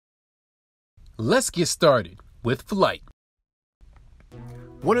Let's get started with flight.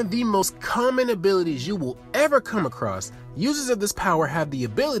 One of the most common abilities you will ever come across, users of this power have the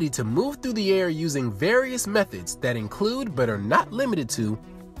ability to move through the air using various methods that include but are not limited to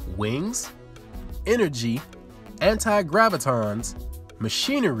wings, energy, anti-gravitons,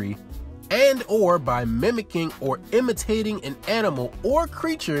 machinery, and or by mimicking or imitating an animal or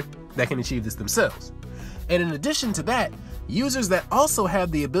creature that can achieve this themselves. And in addition to that, users that also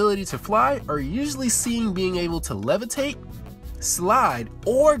have the ability to fly are usually seen being able to levitate, slide,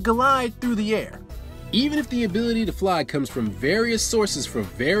 or glide through the air. Even if the ability to fly comes from various sources for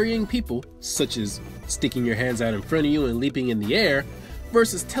varying people, such as sticking your hands out in front of you and leaping in the air,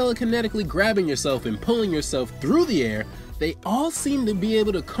 versus telekinetically grabbing yourself and pulling yourself through the air, they all seem to be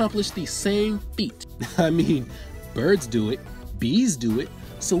able to accomplish the same feat. I mean, birds do it, bees do it,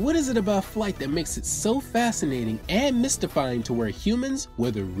 so what is it about flight that makes it so fascinating and mystifying to where humans,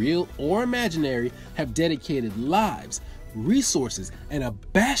 whether real or imaginary, have dedicated lives, resources, and a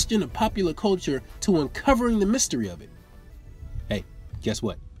bastion of popular culture to uncovering the mystery of it? Hey, guess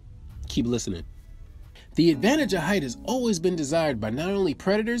what? Keep listening. The advantage of height has always been desired by not only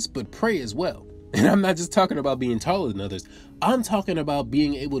predators, but prey as well. And I'm not just talking about being taller than others, I'm talking about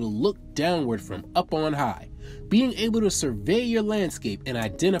being able to look downward from up on high, being able to survey your landscape and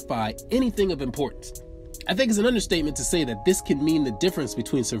identify anything of importance. I think it's an understatement to say that this can mean the difference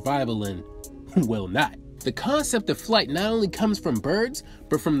between survival and, well, not. The concept of flight not only comes from birds,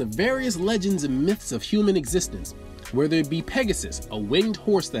 but from the various legends and myths of human existence, whether it be Pegasus, a winged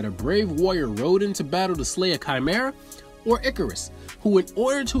horse that a brave warrior rode into battle to slay a chimera, or Icarus, who in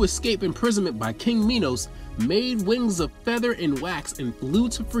order to escape imprisonment by King Minos, made wings of feather and wax and flew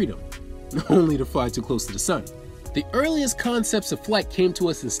to freedom, only to fly too close to the sun. The earliest concepts of flight came to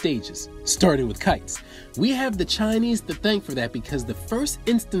us in stages, starting with kites. We have the Chinese to thank for that because the first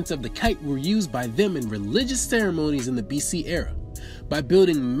instance of the kite were used by them in religious ceremonies in the BC era. By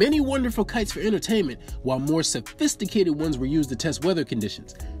building many wonderful kites for entertainment, while more sophisticated ones were used to test weather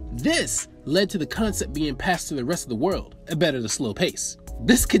conditions. This led to the concept being passed to the rest of the world, at a slow pace.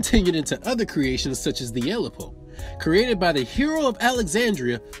 This continued into other creations such as the Elepo, created by the hero of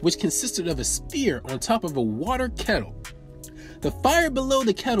Alexandria, which consisted of a spear on top of a water kettle. The fire below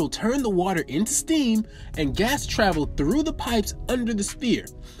the kettle turned the water into steam, and gas traveled through the pipes under the spear.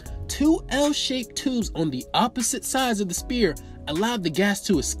 Two L-shaped tubes on the opposite sides of the spear allowed the gas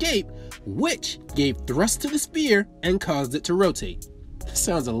to escape, which gave thrust to the spear and caused it to rotate.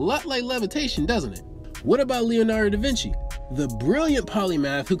 Sounds a lot like levitation, doesn't it? What about Leonardo da Vinci, the brilliant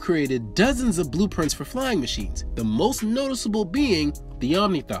polymath who created dozens of blueprints for flying machines, the most noticeable being the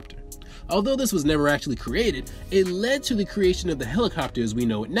Ornithopter? Although this was never actually created, it led to the creation of the helicopter as we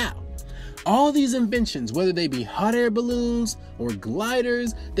know it now. All these inventions, whether they be hot air balloons or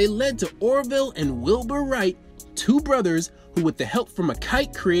gliders, they led to Orville and Wilbur Wright, two brothers who with the help from a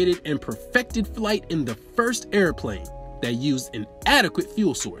kite created and perfected flight in the first airplane that used an adequate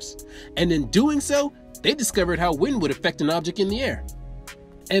fuel source. And in doing so, they discovered how wind would affect an object in the air.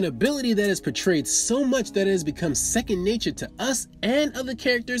 An ability that is portrayed so much that it has become second nature to us and other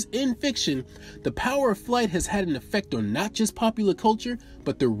characters in fiction, the power of flight has had an effect on not just popular culture,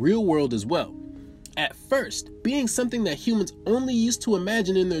 but the real world as well. At first, being something that humans only used to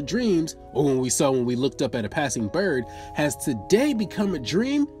imagine in their dreams, or when we looked up at a passing bird, has today become a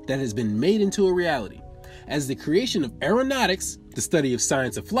dream that has been made into a reality. As the creation of aeronautics, the study of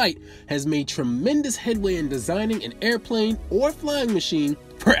science of flight, has made tremendous headway in designing an airplane or flying machine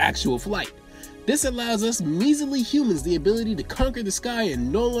for actual flight. This allows us measly humans the ability to conquer the sky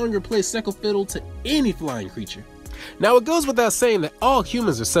and no longer play second fiddle to any flying creature. Now it goes without saying that all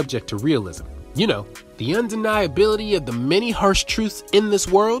humans are subject to realism. You know, the undeniability of the many harsh truths in this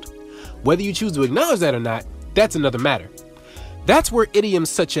world. Whether you choose to acknowledge that or not, that's another matter. That's where idioms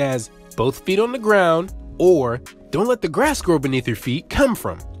such as both feet on the ground or don't let the grass grow beneath your feet come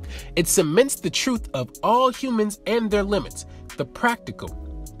from. It cements the truth of all humans and their limits, the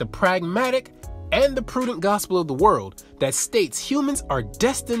practical, the pragmatic, and the prudent gospel of the world that states humans are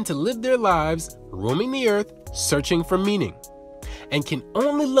destined to live their lives roaming the earth, searching for meaning, and can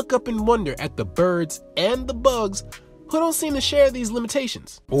only look up and wonder at the birds and the bugs who don't seem to share these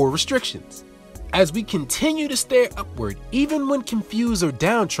limitations or restrictions. As we continue to stare upward, even when confused or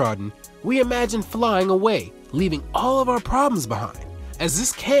downtrodden, we imagine flying away, leaving all of our problems behind, as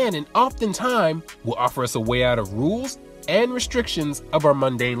this can and oftentimes will offer us a way out of rules and restrictions of our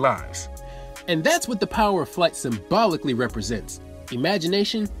mundane lives. And that's what the power of flight symbolically represents: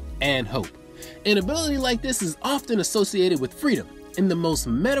 imagination and hope. An ability like this is often associated with freedom, in the most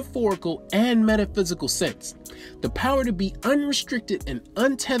metaphorical and metaphysical sense, the power to be unrestricted and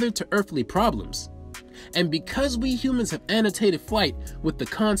untethered to earthly problems. And because we humans have annotated flight with the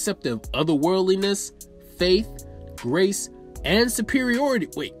concept of otherworldliness, faith, grace, and superiority.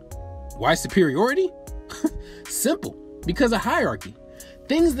 Wait, why superiority? Simple, because of hierarchy.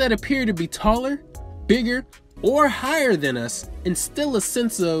 Things that appear to be taller, bigger, or higher than us instill a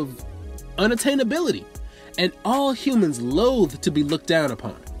sense of unattainability, and all humans loathe to be looked down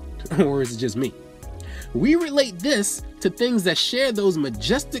upon. Or is it just me? We relate this to things that share those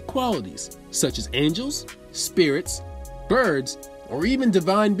majestic qualities, such as angels, spirits, birds, or even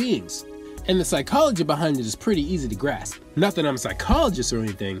divine beings. And the psychology behind it is pretty easy to grasp. Not that I'm a psychologist or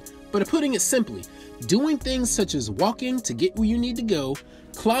anything, but putting it simply, doing things such as walking to get where you need to go,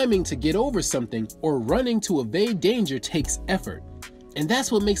 climbing to get over something, or running to evade danger takes effort. And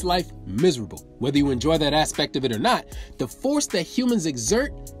that's what makes life miserable. Whether you enjoy that aspect of it or not, the force that humans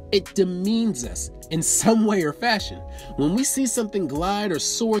exert, it demeans us in some way or fashion. When we see something glide or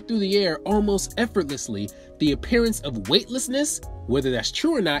soar through the air almost effortlessly, the appearance of weightlessness, whether that's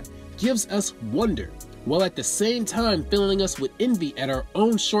true or not, gives us wonder, while at the same time filling us with envy at our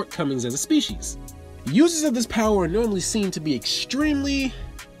own shortcomings as a species. Users of this power are normally seen to be extremely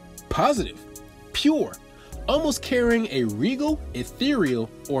positive, pure, almost carrying a regal, ethereal,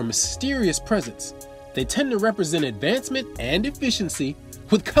 or mysterious presence. They tend to represent advancement and efficiency,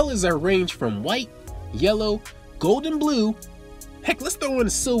 with colors that range from white, yellow, golden blue, heck, let's throw in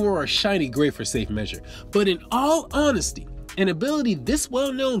a silver or a shiny gray for safe measure. But in all honesty, an ability this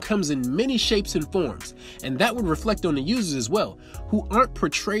well known comes in many shapes and forms, and that would reflect on the users as well, who aren't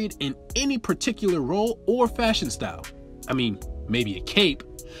portrayed in any particular role or fashion style. I mean, maybe a cape,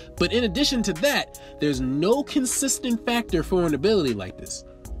 but in addition to that, there's no consistent factor for an ability like this.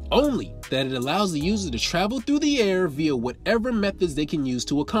 Only that it allows the user to travel through the air via whatever methods they can use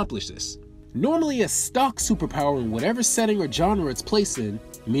to accomplish this. Normally a stock superpower in whatever setting or genre it's placed in,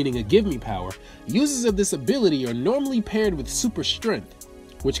 meaning a give me power, users of this ability are normally paired with super strength,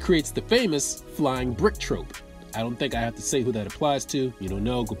 which creates the famous flying brick trope. I don't think I have to say who that applies to. You don't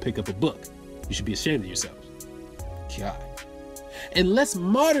know, go pick up a book. You should be ashamed of yourself. God. In less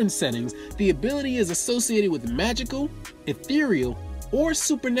modern settings, the ability is associated with magical, ethereal, or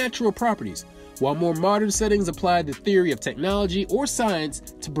supernatural properties, while more modern settings apply the theory of technology or science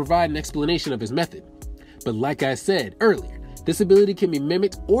to provide an explanation of his method. But like I said earlier, this ability can be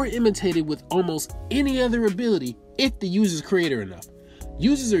mimicked or imitated with almost any other ability if the user is creative enough.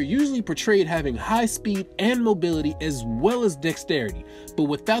 Users are usually portrayed having high speed and mobility as well as dexterity, but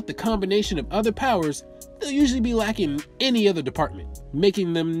without the combination of other powers, they'll usually be lacking in any other department,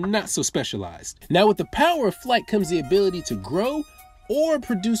 making them not so specialized. Now with the power of flight comes the ability to grow or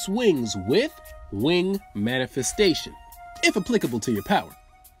produce wings with wing manifestation, if applicable to your power.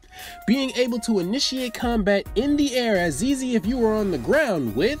 Being able to initiate combat in the air as easy if you were on the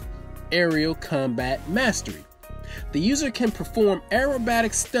ground with aerial combat mastery. The user can perform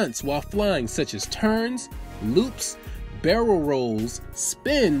aerobatic stunts while flying, such as turns, loops, barrel rolls,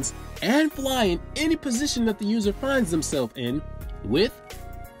 spins, and fly in any position that the user finds themselves in with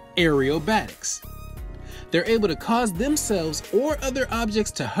aerobatics. They're able to cause themselves or other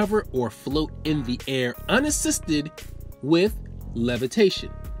objects to hover or float in the air unassisted with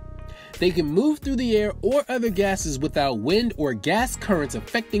levitation. They can move through the air or other gases without wind or gas currents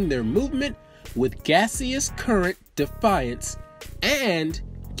affecting their movement with gaseous current defiance and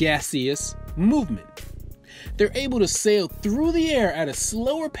gaseous movement. They're able to sail through the air at a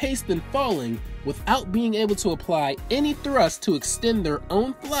slower pace than falling without being able to apply any thrust to extend their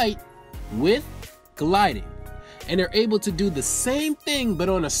own flight with gliding. And they're able to do the same thing but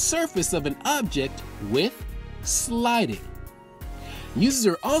on a surface of an object with sliding. Users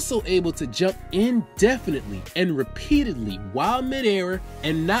are also able to jump indefinitely and repeatedly while midair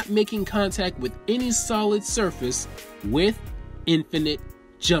and not making contact with any solid surface with infinite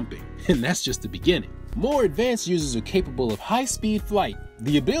jumping. And that's just the beginning. More advanced users are capable of high-speed flight,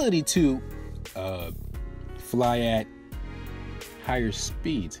 the ability to fly at higher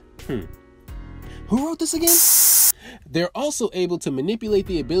speeds. Who wrote this again? They're also able to manipulate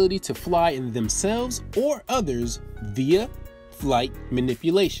the ability to fly in themselves or others via flight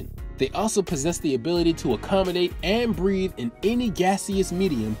manipulation. They also possess the ability to accommodate and breathe in any gaseous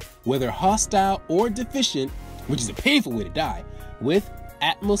medium, whether hostile or deficient, which is a painful way to die, with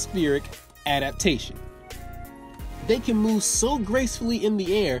atmospheric adaptation. They can move so gracefully in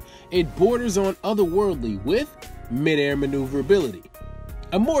the air, it borders on otherworldly with mid-air maneuverability,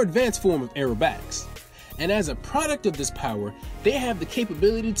 a more advanced form of aerobatics. And as a product of this power, they have the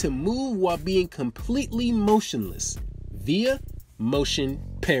capability to move while being completely motionless via motion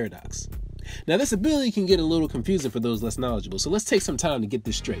paradox. Now, this ability can get a little confusing for those less knowledgeable, so let's take some time to get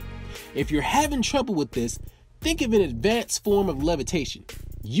this straight. If you're having trouble with this, think of an advanced form of levitation.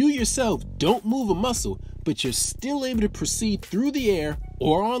 You yourself don't move a muscle, but you're still able to proceed through the air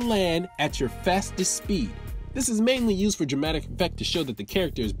or on land at your fastest speed. This is mainly used for dramatic effect to show that the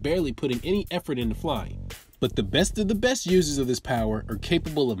character is barely putting any effort into flying. But the best of the best users of this power are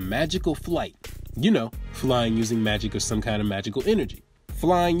capable of magical flight. You know, flying using magic or some kind of magical energy.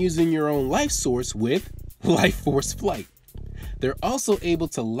 Flying using your own life source with life force flight. They're also able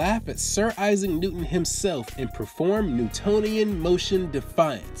to laugh at Sir Isaac Newton himself and perform Newtonian motion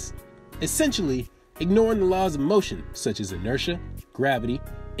defiance. Essentially, ignoring the laws of motion, such as inertia, gravity,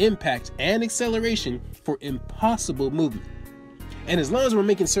 impact, and acceleration for impossible movement. And as long as we're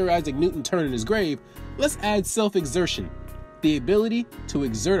making Sir Isaac Newton turn in his grave, let's add self-exertion, the ability to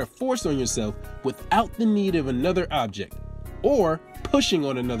exert a force on yourself without the need of another object, or pushing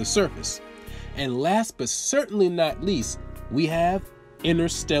on another surface. And last but certainly not least, we have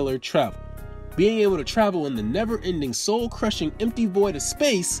interstellar travel. Being able to travel in the never-ending, soul-crushing empty void of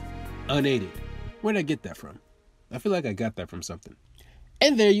space unaided. Where'd I get that from? I feel like I got that from something.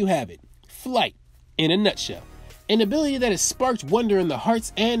 And there you have it. Flight, in a nutshell. An ability that has sparked wonder in the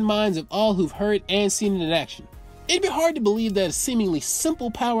hearts and minds of all who've heard and seen it in action. It'd be hard to believe that a seemingly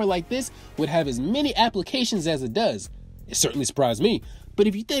simple power like this would have as many applications as it does. It certainly surprised me, but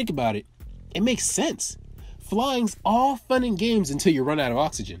if you think about it, it makes sense. Flying's all fun and games until you run out of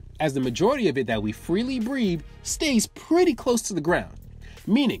oxygen, as the majority of it that we freely breathe stays pretty close to the ground.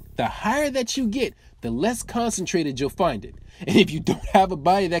 Meaning, the higher that you get, the less concentrated you'll find it. And if you don't have a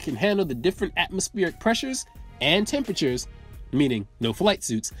body that can handle the different atmospheric pressures and temperatures, meaning no flight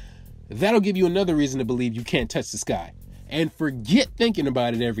suits, that'll give you another reason to believe you can't touch the sky. And forget thinking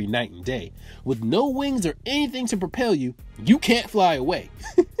about it every night and day. With no wings or anything to propel you, you can't fly away.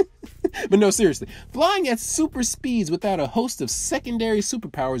 But no, seriously, flying at super speeds without a host of secondary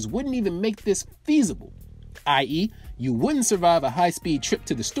superpowers wouldn't even make this feasible. I.e., you wouldn't survive a high-speed trip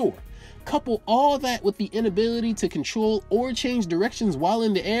to the store. Couple all that with the inability to control or change directions while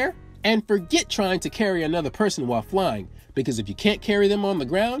in the air, and forget trying to carry another person while flying, because if you can't carry them on the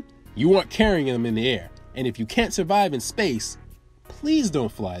ground, you aren't carrying them in the air. And if you can't survive in space, please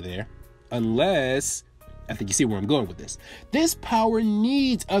don't fly there, unless... I think you see where I'm going with this. This power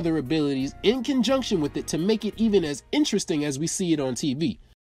needs other abilities in conjunction with it to make it even as interesting as we see it on TV.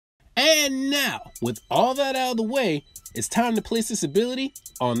 And now, with all that out of the way, it's time to place this ability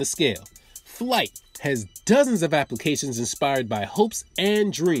on the scale. Flight has dozens of applications inspired by hopes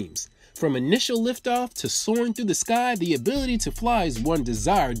and dreams. From initial liftoff to soaring through the sky, the ability to fly is one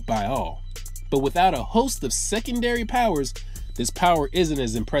desired by all. But without a host of secondary powers, this power isn't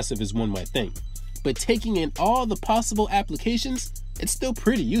as impressive as one might think. But taking in all the possible applications, it's still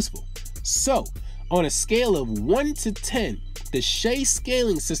pretty useful. So, on a scale of 1 to 10, the Shea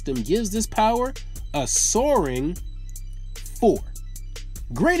scaling system gives this power a soaring 4.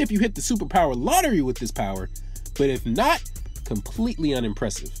 Great if you hit the superpower lottery with this power, but if not, completely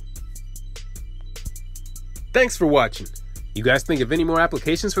unimpressive. Thanks for watching. You guys think of any more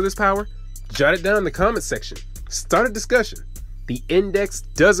applications for this power? Jot it down in the comments section. Start a discussion. The index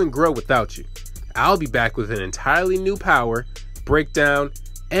doesn't grow without you. I'll be back with an entirely new power, breakdown,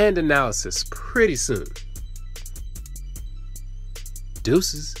 and analysis pretty soon.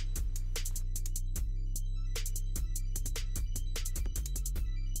 Deuces.